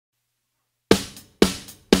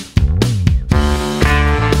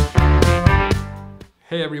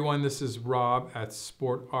Hey everyone, this is Rob at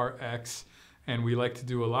SportRx, and we like to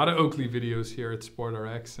do a lot of Oakley videos here at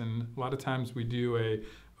SportRx, and a lot of times we do a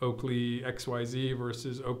Oakley XYZ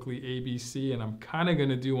versus Oakley ABC, and I'm kind of going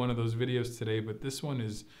to do one of those videos today, but this one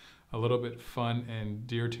is a little bit fun and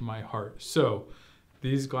dear to my heart. So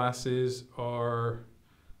these glasses are,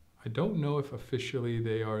 I don't know if officially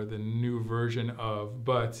they are the new version of,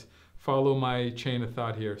 but follow my chain of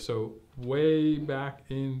thought here. So way back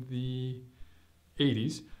in the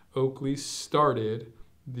 80s, Oakley started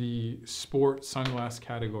the sport sunglass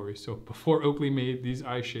category. So before Oakley made these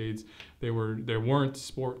eye shades, there weren't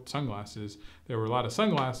sport sunglasses. There were a lot of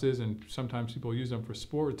sunglasses, and sometimes people use them for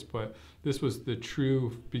sports, but this was the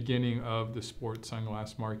true beginning of the sport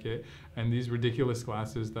sunglass market. And these ridiculous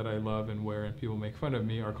glasses that I love and wear and people make fun of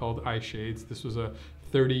me are called eye shades. This was a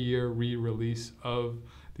 30-year re-release of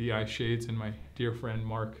the eye shades, and my dear friend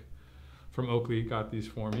Mark from Oakley got these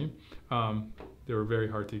for me. They were very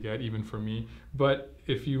hard to get, even for me. But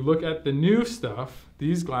if you look at the new stuff,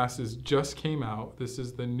 these glasses just came out. This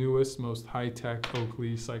is the newest, most high-tech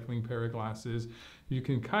Oakley cycling pair of glasses. You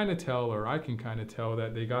can kind of tell, or I can kind of tell,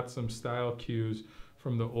 that they got some style cues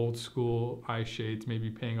from the old school eye shades, maybe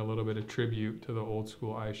paying a little bit of tribute to the old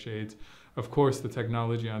school eye shades. Of course, the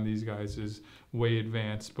technology on these guys is way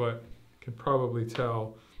advanced, but you can probably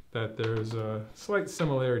tell that there's a slight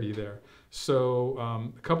similarity there. So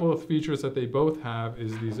a couple of features that they both have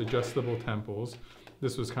is these adjustable temples.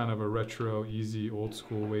 This was kind of a retro, easy, old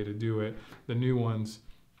school way to do it. The new ones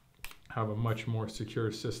have a much more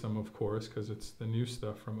secure system, of course, because it's the new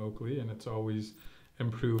stuff from Oakley and it's always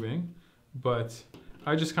improving. But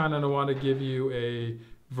I just kind of want to give you a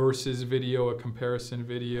versus video, a comparison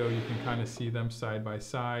video. You can kind of see them side by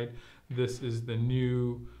side. This is the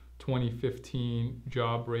new 2015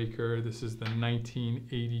 Jawbreaker. This is the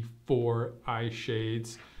 1984 eye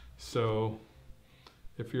shades. So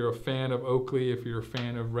if you're a fan of Oakley, if you're a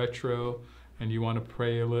fan of retro, and you want to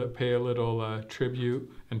pay a little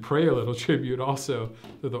tribute, and pray a little tribute also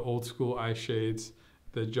to the old school eye shades,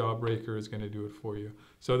 the Jawbreaker is going to do it for you.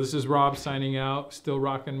 So this is Rob signing out, still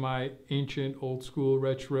rocking my ancient old school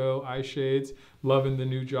retro eye shades, loving the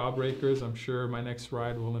new Jawbreakers. I'm sure my next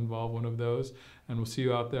ride will involve one of those, and we'll see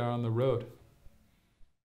you out there on the road.